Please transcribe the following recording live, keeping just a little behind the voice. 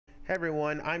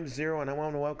Everyone, I'm Zero and I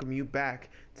want to welcome you back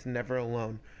to Never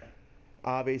Alone.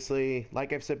 Obviously,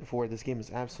 like I've said before, this game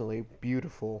is absolutely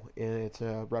beautiful in its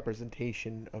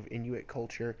representation of Inuit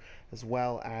culture as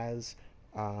well as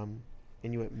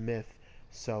Inuit myth.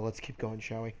 So let's keep going,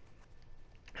 shall we?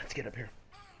 Let's get up here.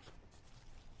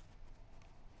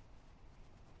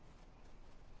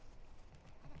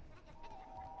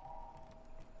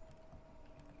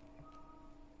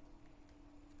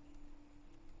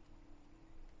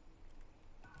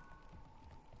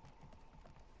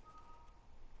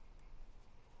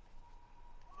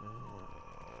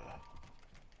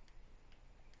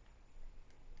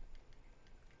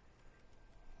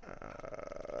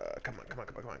 Come on, come on,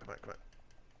 come on, come on, come on, come on.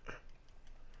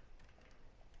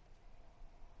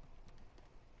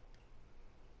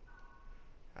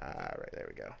 Alright, there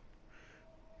we go.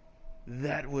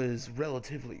 That was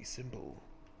relatively simple.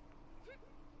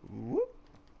 Whoop.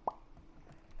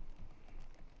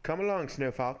 Come along,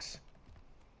 Snow Fox.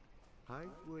 Hi,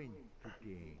 Gwen.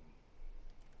 Today,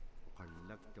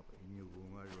 kalaktok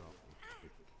inyong rock.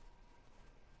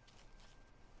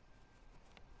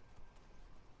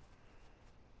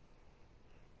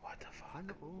 What the fuck?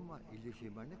 Ano ko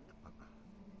mailisimanak aga?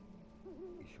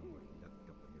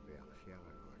 Isumalaktok ni Beak siya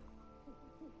karon.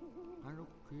 Ano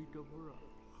kita mo ra?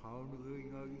 How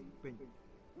naging pen?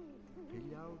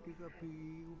 Tilaw di ka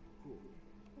piyup ko.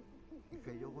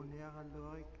 Ikayo ko niya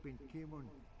kaloy pintimon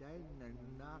dahil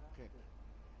nanakit.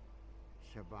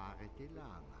 Sa bakit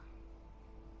ilanga?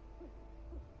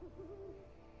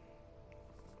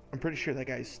 I'm pretty sure that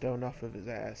guy's stoned off of his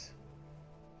ass.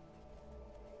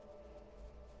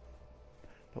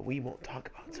 But we won't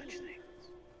talk about such things.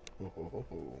 Oh, oh, oh,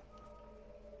 oh.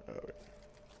 Alright.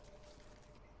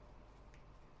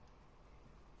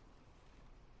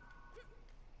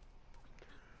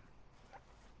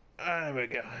 There we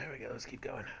go. There we go. Let's keep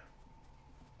going.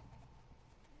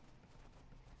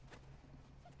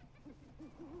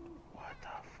 What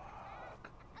the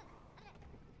fuck?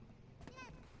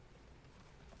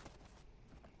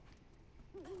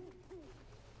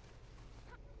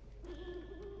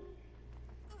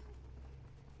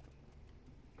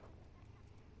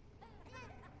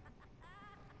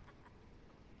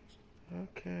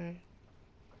 Okay.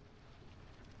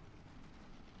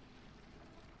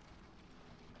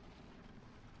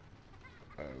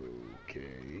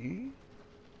 Okay.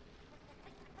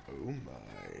 Oh my.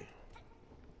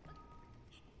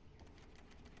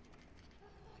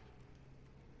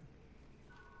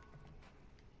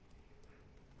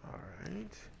 All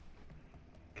right.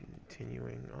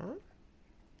 Continuing on.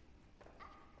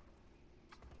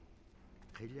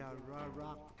 Kaya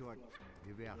rarak tuat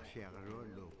ni Beak siya karon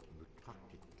lo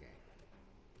mutakit kay.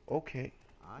 Okay.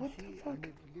 What the Asi fuck?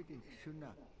 ano bilitin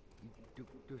suna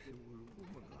itukto sa ulo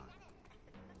umaga.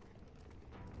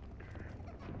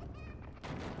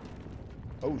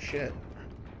 Oh shit.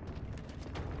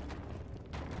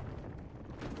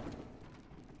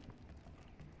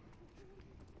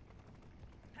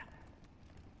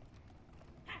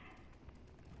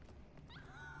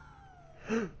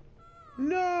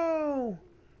 No!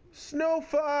 Snow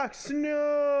Fox, no!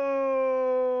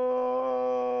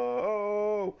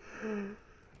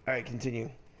 Alright,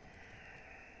 continue.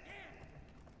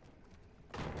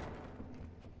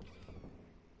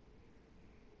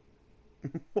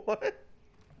 What?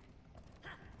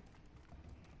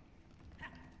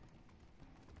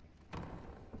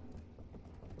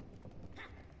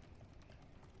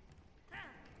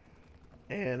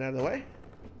 And out of the way.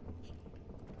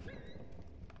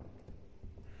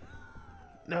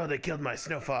 No, they killed my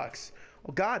Snow Fox.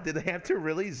 Oh god, did they have to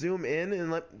really zoom in and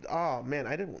let... Oh man,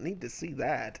 I didn't need to see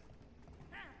that.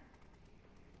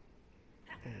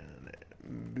 And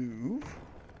move.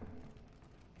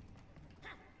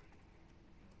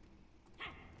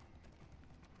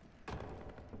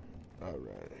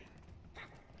 Alright.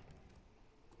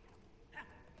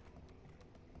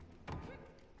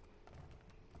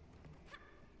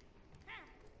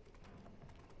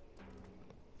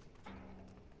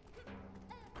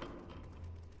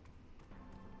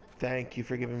 Thank you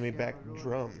for giving me back the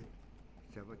drum.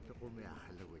 Sabat ko may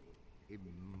akalawit.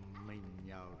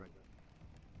 Imanyaw rin.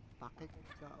 Bakit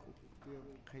ka upir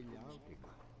kayaw di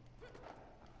ka?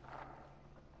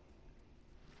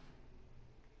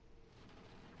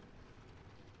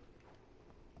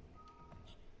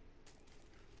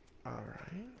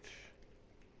 Alright.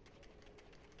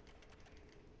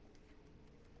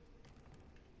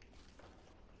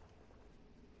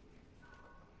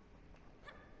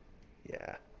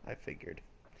 Yeah, I figured.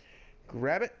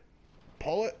 Grab it.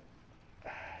 Pull it.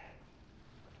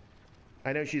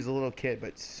 I know she's a little kid,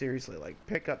 but seriously, like,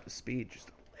 pick up the speed just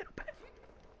a little bit.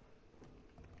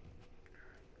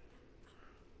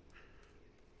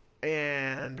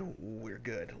 And we're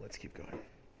good. Let's keep going.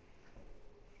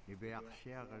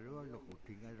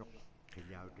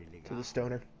 To the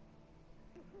stoner.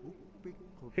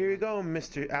 Here you go,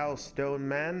 Mr. Al Stone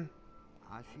Man.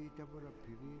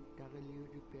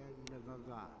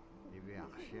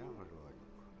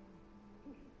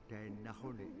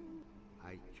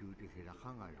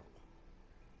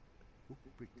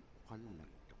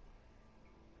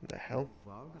 The hell?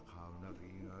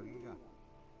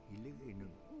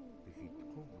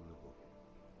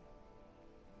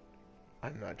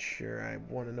 I'm not sure I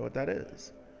want to know what that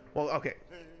is. Well, okay.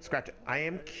 Scratch it. I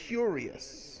am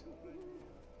curious.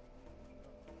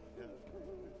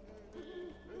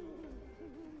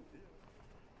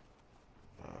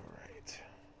 Alright.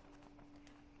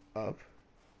 Up.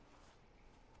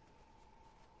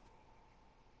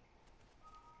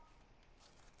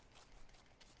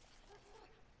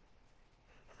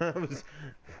 I was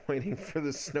waiting for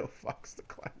the snow fox to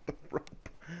climb the rope.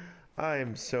 I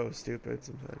am so stupid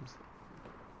sometimes.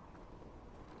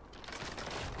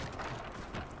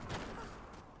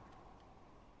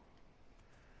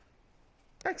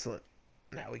 Excellent.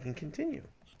 Now we can continue.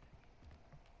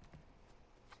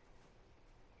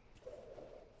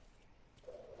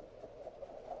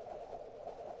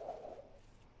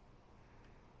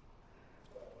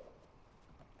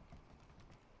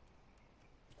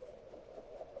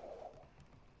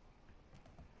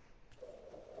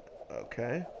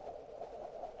 Okay.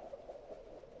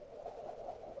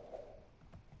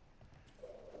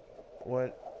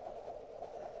 What?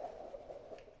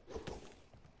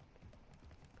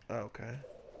 Okay.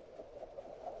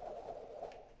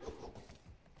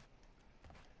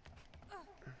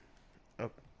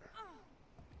 Oh.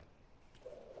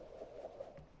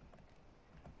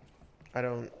 I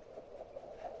don't...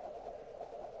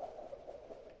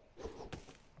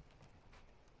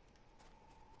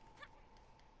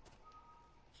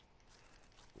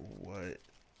 What?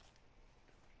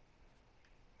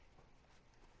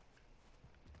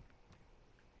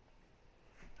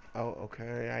 Oh,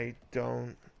 okay. I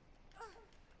don't...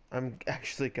 I'm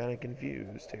actually kind of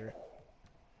confused here.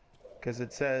 Because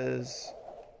it says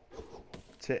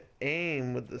to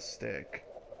aim with the stick.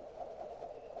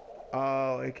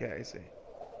 Oh, okay, I see.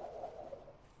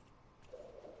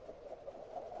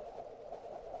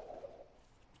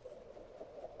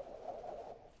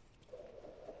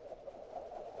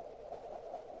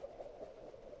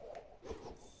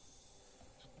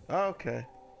 Okay.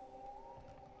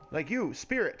 Like you,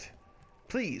 spirit.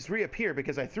 Please, reappear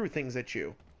because I threw things at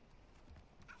you.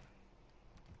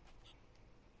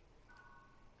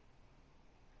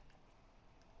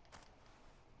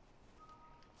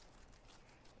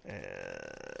 And...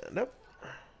 nope.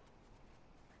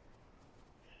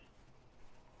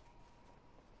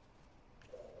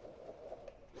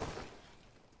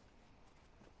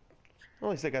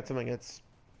 Well, at least I got something that's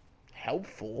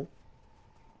helpful.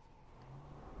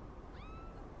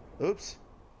 Oops.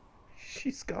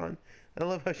 She's gone. I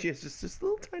love how she has just this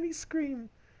little tiny scream.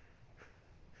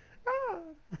 Ah!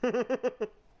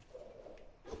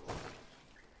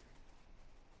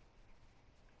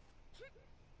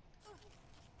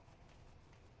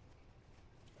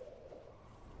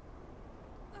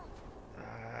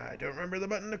 I don't remember the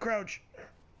button to crouch.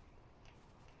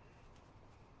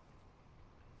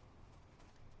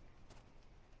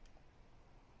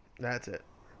 That's it.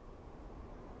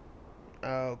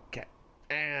 Okay.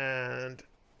 And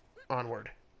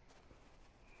onward.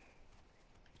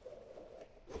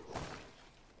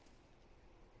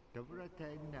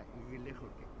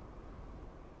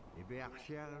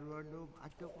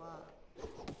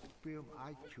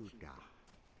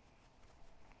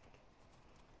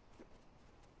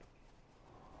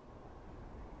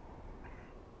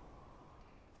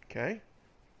 Okay.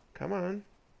 Come on.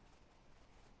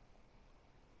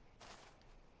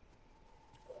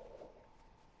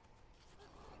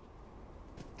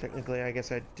 Technically, I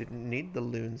guess I didn't need the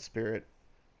loon spirit.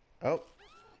 Oh,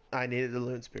 I needed the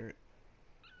loon spirit.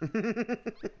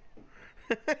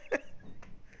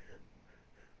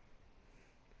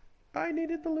 I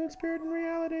needed the loon spirit in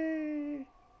reality.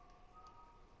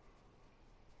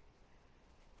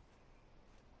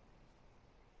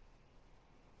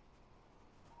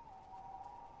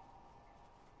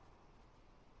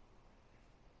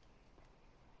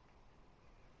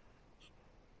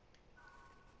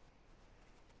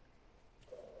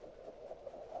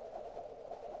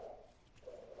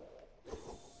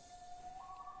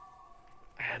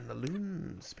 And the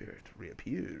loon spirit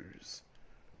reappears.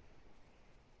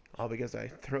 All because I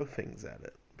throw things at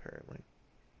it, apparently.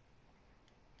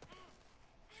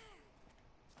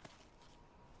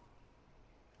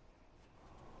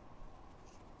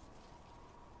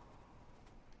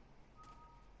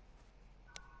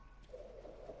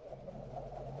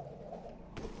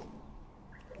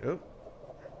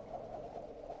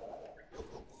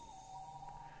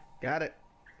 Got it.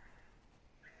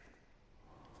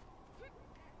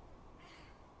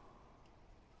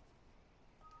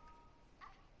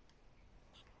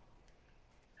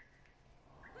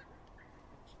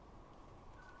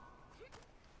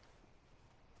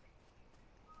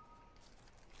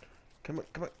 Come on,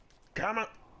 come on, come on!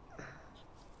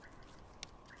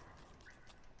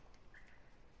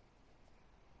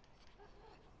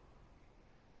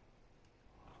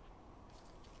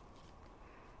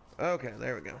 Okay,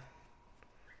 there we go.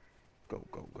 Go,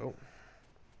 go, go.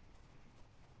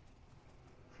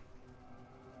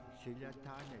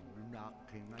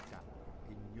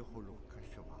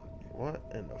 What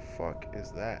in the fuck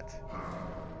is that?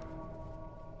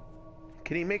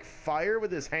 Can he make fire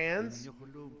with his hands?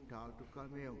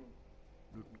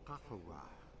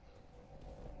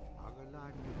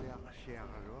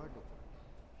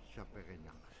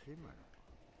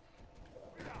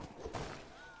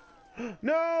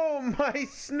 No, my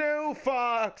snow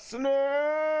fox!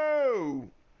 No!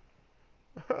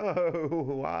 Oh,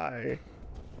 why?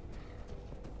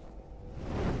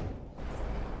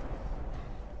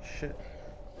 Shit.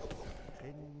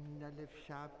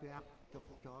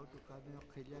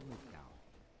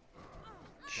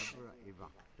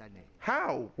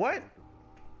 How? What?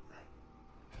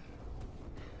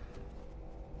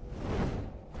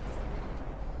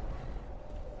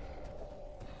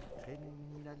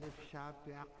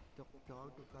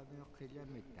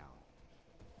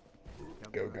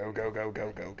 Go, go, go, go,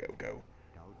 go, go, go, go.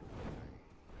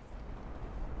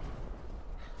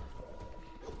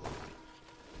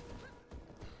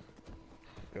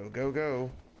 Go, go,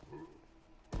 go.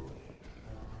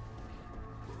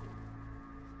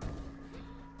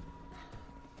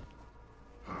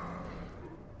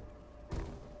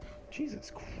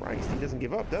 Jesus Christ, he doesn't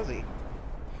give up, does he?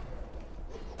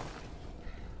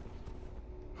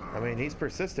 I mean, he's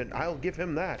persistent. I'll give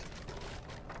him that.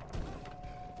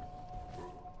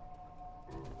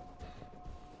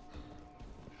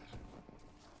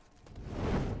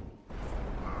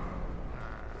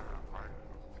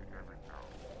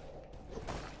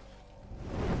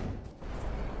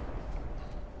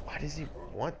 Why does he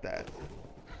want that?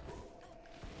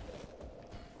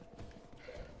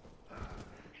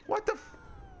 What the f—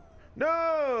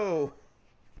 No!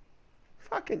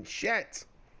 Fucking shit!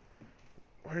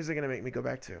 Where is it gonna make me go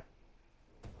back to?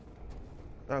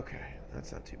 Okay,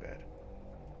 that's not too bad.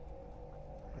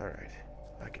 Alright,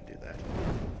 I can do that.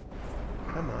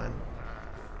 Come on.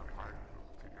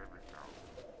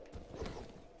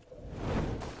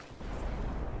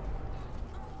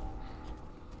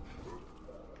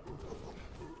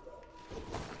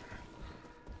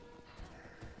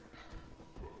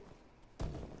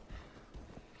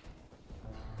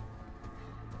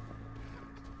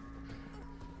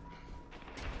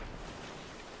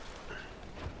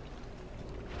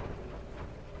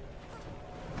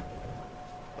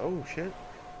 Oh shit.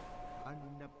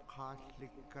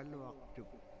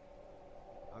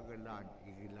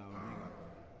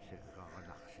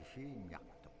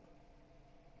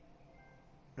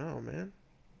 Oh man.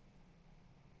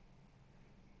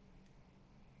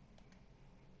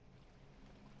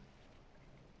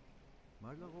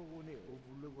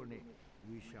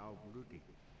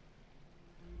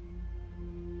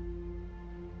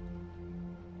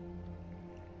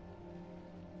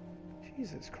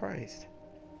 Jesus Christ.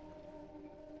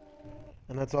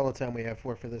 And that's all the time we have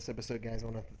for this episode, guys.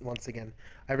 Once again,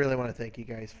 I really want to thank you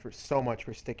guys for so much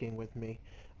for sticking with me.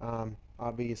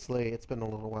 Obviously, it's been a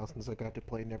little while since I got to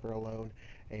play Never Alone,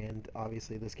 and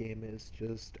obviously this game is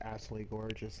just absolutely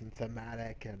gorgeous and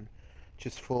thematic and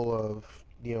just full of,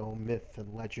 you know, myth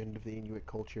and legend of the Inuit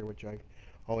culture, which I've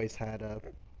always had a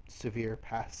severe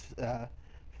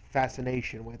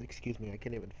fascination with. Excuse me, I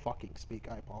can't even fucking speak.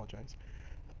 I apologize.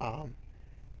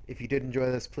 If you did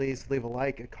enjoy this, please leave a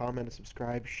like, a comment, a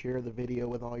subscribe, share the video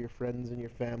with all your friends and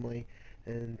your family,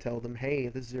 and tell them, hey,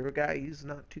 this Zero guy, he's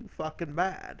not too fucking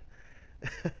bad.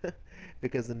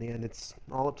 Because in the end, it's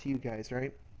all up to you guys,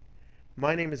 right?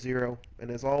 My name is Zero, and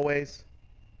as always,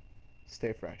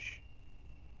 stay fresh.